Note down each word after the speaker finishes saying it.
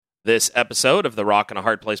This episode of the Rock and a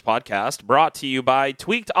Hard Place podcast brought to you by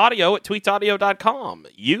Tweaked Audio at tweakedaudio.com.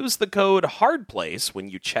 Use the code HARDPLACE when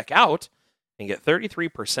you check out and get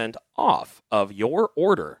 33% off of your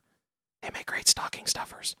order. They make great stocking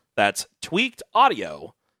stuffers. That's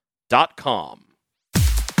tweakedaudio.com.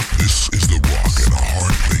 This is the Rock and a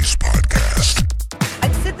Hard Place podcast.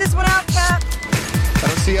 I'd sit this one out, Cap. I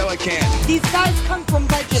don't see how I can. These guys come from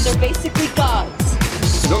legend. They're basically gods.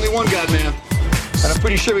 There's only one God, man. And I'm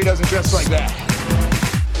pretty sure he doesn't dress like that.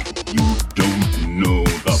 You don't know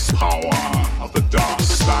the power of the dark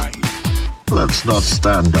side. Let's not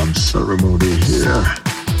stand on ceremony here.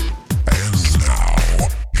 And now,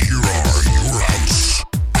 here are your hosts,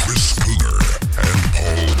 Chris Cooner and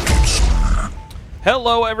Paul Gibson.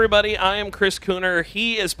 Hello, everybody. I am Chris Cooner.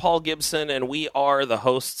 He is Paul Gibson, and we are the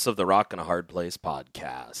hosts of the Rock and a Hard Place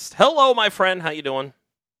podcast. Hello, my friend. How you doing?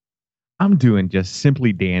 I'm doing just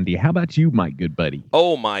simply dandy. How about you, my good buddy?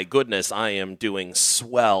 Oh my goodness, I am doing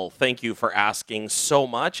swell. Thank you for asking so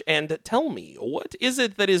much. And tell me, what is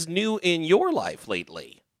it that is new in your life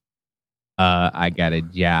lately? I got a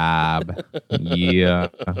job. Yeah,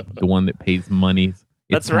 the one that pays money. It's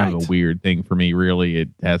That's kind right. of a weird thing for me. Really, it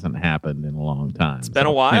hasn't happened in a long time. It's been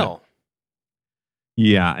a while.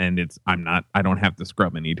 Yeah, and I don't have to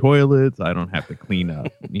scrub any toilets. I don't have to clean up,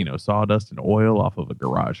 sawdust and oil off of a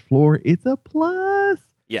garage floor. It's a plus.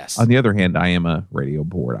 Yes. On the other hand, I am a radio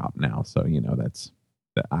board op now, so it's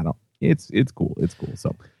cool. It's cool.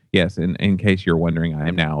 So yes, in case you're wondering, I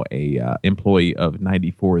am now a employee of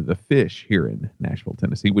 94 The Fish here in Nashville,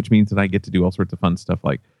 Tennessee, which means that I get to do all sorts of fun stuff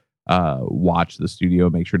like watch the studio,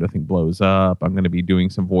 make sure nothing blows up. I'm going to be doing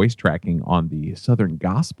some voice tracking on the Southern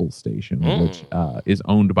Gospel station, which is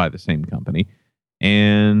owned by the same company,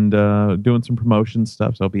 and doing some promotion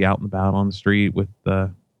stuff. So I'll be out and about on the street with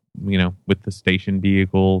the station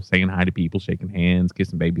vehicle, saying hi to people, shaking hands,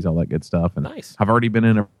 kissing babies, all that good stuff. And Nice. I've already been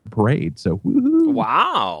in a parade, so woohoo!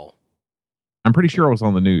 Wow. I'm pretty sure I was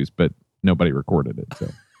on the news, but nobody recorded it. So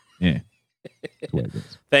yeah, that's the way it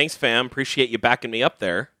is. Thanks, fam. Appreciate you backing me up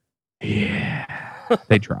there. Yeah.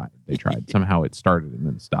 They tried. Somehow it started and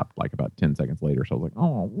then stopped like about 10 seconds later. So I was like,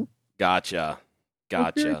 oh. Gotcha.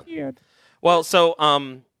 Yeah. Well, so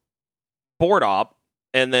board op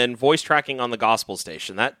and then voice tracking on the gospel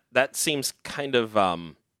station. That seems kind of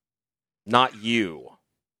not you.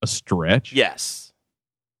 A stretch? Yes.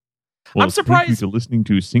 Well, I'm surprised- Thank you to listening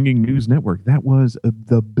to Singing News Network. That was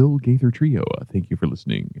the Bill Gaither Trio. Thank you for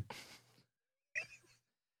listening.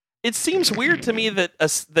 It seems weird to me that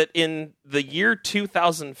that in the year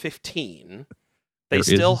 2015 they There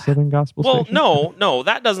still is a Southern Gospel Well, station? no,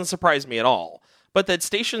 that doesn't surprise me at all. But that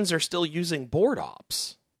stations are still using board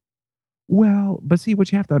ops. Well, but see,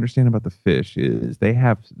 what you have to understand about the Fish is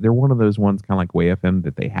they're one of those ones kind of like Way FM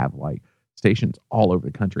that they have like stations all over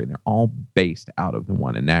the country, and they're all based out of the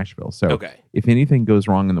one in Nashville. So Okay. if anything goes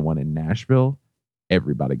wrong in the one in Nashville,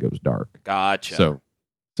 everybody goes dark. Gotcha.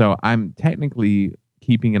 So I'm technically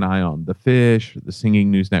keeping an eye on the Fish, the Singing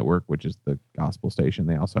News Network, which is the gospel station.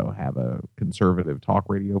 They also have a conservative talk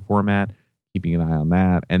radio format, keeping an eye on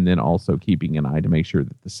that, and then also keeping an eye to make sure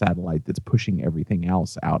that the satellite that's pushing everything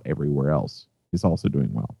else out everywhere else is also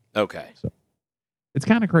doing well. Okay. So it's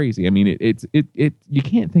kind of crazy. I mean, it you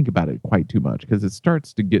can't think about it quite too much because it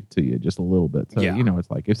starts to get to you just a little bit. So, Yeah. it's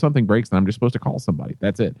like if something breaks, then I'm just supposed to call somebody.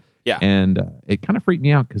 That's it. Yeah. And it kind of freaked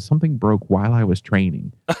me out because something broke while I was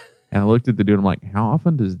training. And I looked at the dude, I'm like, how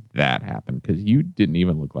often does that happen? Because you didn't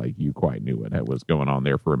even look like you quite knew what was going on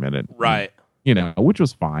there for a minute. Right. Which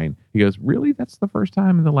was fine. He goes, really? That's the first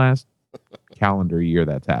time in the last calendar year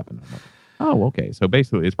that's happened. I'm like, oh, okay. So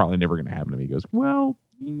basically it's probably never going to happen to me. He goes, well,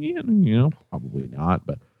 yeah, probably not.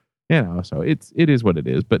 But, so it is what it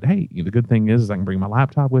is. But hey, the good thing is I can bring my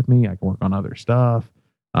laptop with me. I can work on other stuff.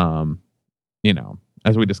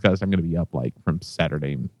 As we discussed, I'm going to be up like from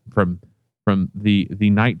Saturday, from the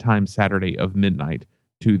nighttime Saturday of midnight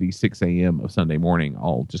to the 6 a.m. of Sunday morning,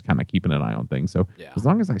 all just kind of keeping an eye on things. So Yeah. as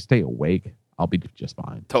long as I stay awake, I'll be just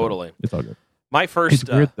fine. Totally. So it's all good. My first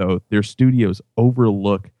It's weird, though. Their studios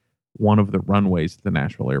overlook one of the runways at the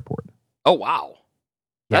Nashville airport. Oh, wow.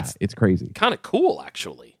 Yeah, That's it's crazy. kind of cool,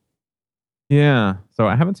 actually. Yeah. So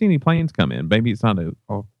I haven't seen any planes come in. Maybe it's not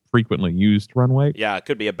a frequently used runway. Yeah, it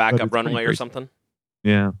could be a But backup it's pretty runway or crazy. something.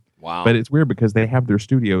 Yeah. Wow. But it's weird because they have their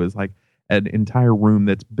studio is like an entire room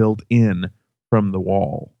that's built in from the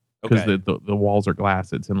wall. Because Okay. the walls are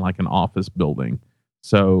glass. It's in like an office building.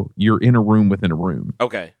 So you're in a room within a room,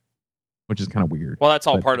 Okay. which is kind of weird. Well, that's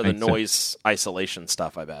all But part of the makes sense. noise isolation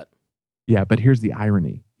stuff, I bet. Yeah, but here's the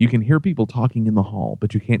irony. You can hear people talking in the hall,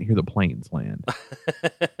 but you can't hear the planes land.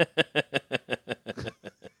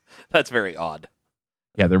 That's very odd.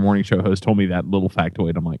 Yeah, their morning show host told me that little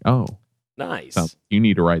factoid. I'm like, oh, Nice. you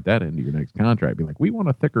need to write that into your next contract. Be like, we want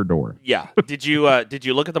a thicker door. Yeah. Did you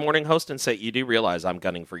look at the morning host and say, you do realize I'm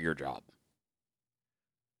gunning for your job?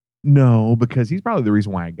 No, because he's probably the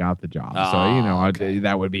reason why I got the job. So, Okay.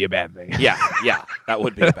 that would be a bad thing. Yeah, that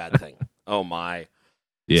would be a bad thing. Oh my.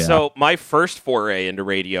 Yeah. So my first foray into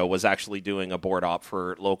radio was actually doing a board op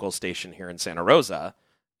for local station here in Santa Rosa.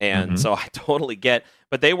 And so I totally get,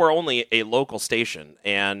 but they were only a local station.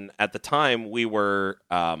 And at the time we were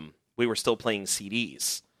still playing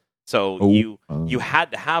CDs. So you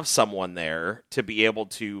had to have someone there to be able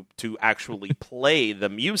to actually play the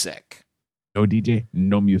music. No DJ,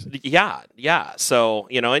 no music. Yeah. So,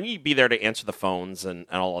 and you'd be there to answer the phones and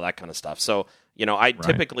all of that kind of stuff. So, I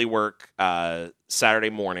typically work Saturday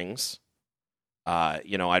mornings.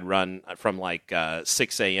 I'd run from like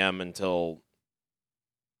 6 a.m. until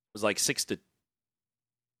it was like 6 to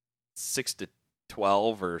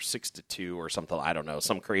 12 or 6 to 2 or something. I don't know,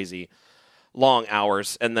 some crazy long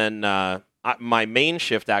hours. And then my main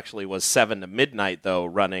shift actually was 7 to midnight, though,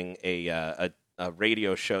 running a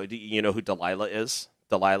radio show. Do you know who Delilah is?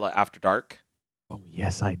 Delilah After Dark? Oh,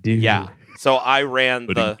 yes, I do. Yeah. So I ran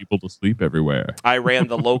Putting people to sleep everywhere. I ran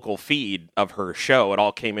the local feed of her show. It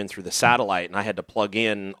all came in through the satellite, and I had to plug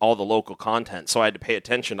in all the local content. So I had to pay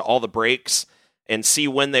attention to all the breaks and see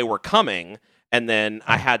when they were coming. And then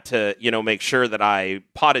I had to, make sure that I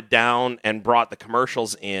potted down and brought the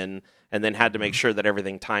commercials in, and then had to make sure that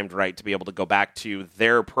everything timed right to be able to go back to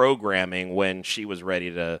their programming when she was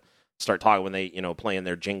ready to start talking, when they, playing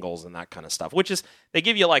their jingles and that kind of stuff, which is, they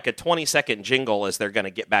give you like a 20-second jingle as they're going to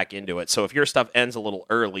get back into it. So if your stuff ends a little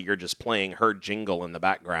early, you're just playing her jingle in the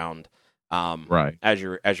background, right, as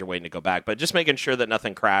you're waiting to go back. But just making sure that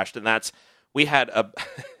nothing crashed. And we had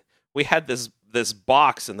this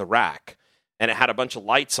box in the rack, and it had a bunch of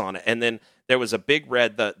lights on it. And then there was a big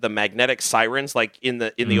red, the magnetic sirens, like in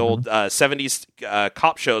the old 70s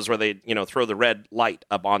cop shows where they, throw the red light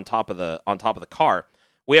up on top of the car.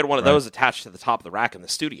 We had one of those attached to the top of the rack in the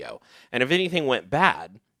studio. And if anything went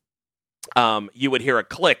bad, you would hear a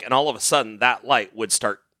click, and all of a sudden that light would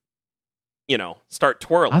start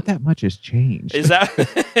twirling. Not that much has changed. Is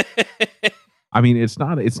that? I mean, it's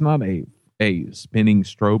not a spinning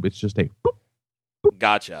strobe. It's just a boop, boop,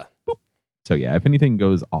 Gotcha. Boop. So yeah, if anything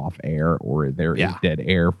goes off air or there is dead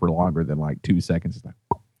air for longer than like 2 seconds, it's like,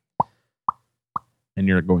 and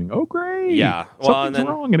you're going, oh great, yeah, well, something's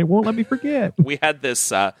wrong, and it won't let me forget. We had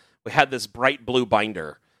this bright blue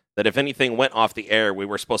binder that if anything went off the air, we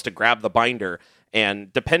were supposed to grab the binder,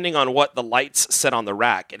 and depending on what the lights said on the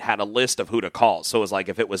rack, it had a list of who to call. So it was like,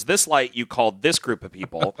 if it was this light, you called this group of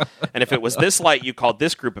people, and if it was this light, you called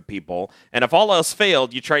this group of people, and if all else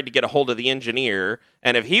failed, you tried to get a hold of the engineer,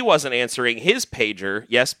 and if he wasn't answering his pager,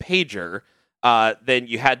 then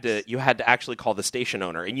you had to actually call the station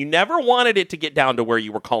owner, and you never wanted it to get down to where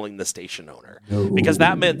you were calling the station owner, because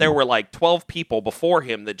that meant there were like 12 people before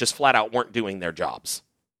him that just flat out weren't doing their jobs.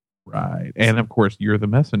 Right, and of course you're the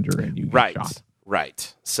messenger, and you get shot.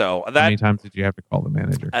 Right. So how many times did you have to call the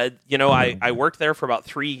manager? I worked there for about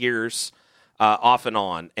 3 years, off and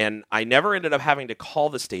on, and I never ended up having to call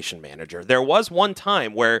the station manager. There was one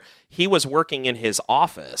time where he was working in his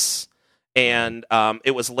office. And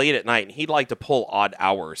it was late at night, and he'd like to pull odd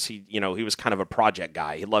hours. He was kind of a project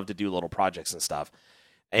guy. He loved to do little projects and stuff.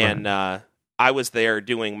 And I was there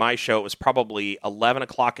doing my show. It was probably 11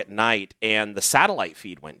 o'clock at night, and the satellite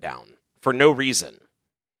feed went down for no reason.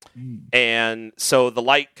 And so the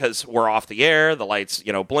light, because we're off the air, the light's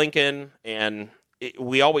blinking, and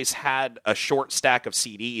we always had a short stack of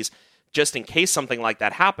CDs just in case something like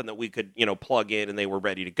that happened that we could plug in and they were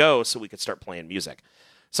ready to go, so we could start playing music.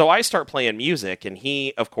 So I start playing music, and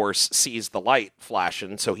he, of course, sees the light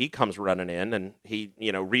flashing, so he comes running in, and he,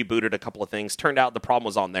 rebooted a couple of things. Turned out the problem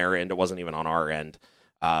was on their end. It wasn't even on our end.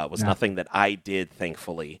 It was nothing that I did,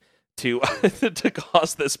 thankfully, to to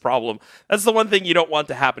cause this problem. That's the one thing you don't want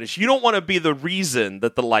to happen, is you don't want to be the reason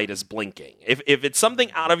that the light is blinking. If it's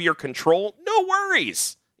something out of your control, no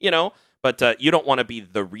worries, but you don't want to be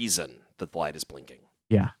the reason that the light is blinking.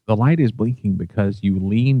 Yeah, the light is blinking because you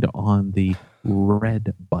leaned on the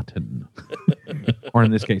red button, or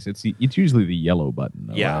in this case, it's usually the yellow button.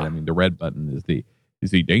 Though, yeah, right? I mean, the red button is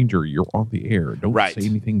the danger. You're on the air. Don't say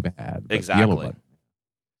anything bad. Exactly. Yellow button.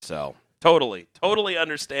 So totally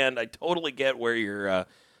understand. I totally get where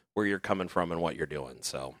you're coming from and what you're doing.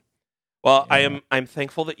 So, well, yeah. I'm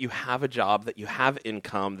thankful that you have a job, that you have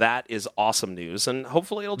income. That is awesome news, and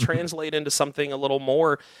hopefully it'll translate into something a little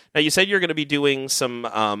more. Now, you said you're going to be doing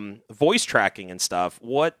some voice tracking and stuff.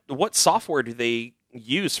 What software do they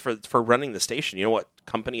use for running the station? You know what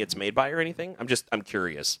company it's made by or anything? I'm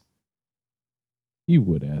curious. You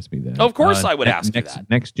would ask me that. Of course I would ask you that.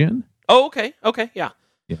 Next Gen? Oh, okay, yeah.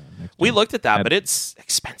 Yeah. Next We Gen. looked at that, but it's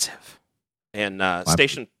expensive. And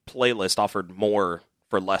Station Playlist offered more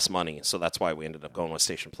for less money, so that's why we ended up going with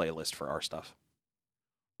Station Playlist for our stuff.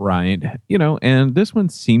 Right. And this one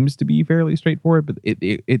seems to be fairly straightforward, but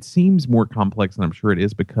it seems more complex than I'm sure it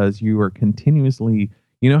is because you are continuously,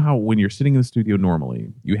 how when you're sitting in the studio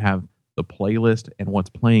normally, you have the playlist and what's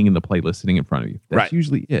playing in the playlist sitting in front of you. That's Right.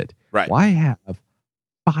 usually it. Right. Well, I have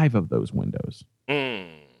 5 of those windows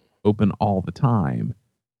open all the time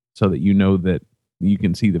so that you know that you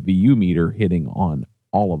can see the VU meter hitting on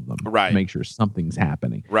all of them Right. to make sure something's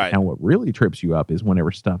happening. Right. Now, what really trips you up is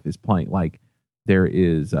whenever stuff is playing, like there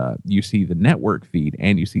is, you see the network feed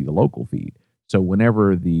and you see the local feed. So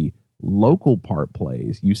whenever the local part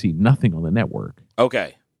plays, you see nothing on the network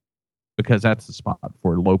Okay. because that's the spot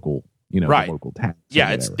for local, Right. the local tags. or Yeah,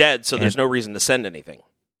 it's whatever. dead, so there's no reason to send anything.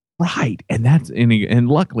 Right. And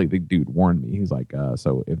luckily the dude warned me. He's like,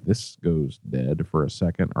 so if this goes dead for a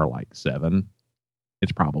second or like 7,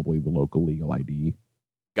 it's probably the local legal ID.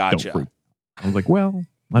 Don't Gotcha. freak out. I was like, well,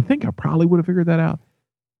 I think I probably would have figured that out,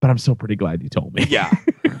 but I'm still pretty glad you told me. Yeah.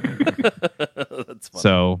 That's fun.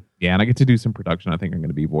 So, yeah, and I get to do some production. I think I'm going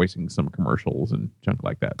to be voicing some commercials and junk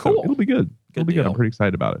like that. So Cool. it'll be good. It'll be good. deal. I'm pretty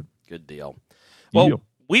excited about it. Good deal. Well, Deal.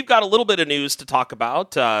 we've got a little bit of news to talk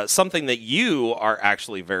about. Something that you are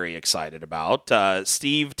actually very excited about.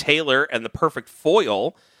 Steve Taylor and the Perfect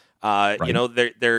Foil. Right. They're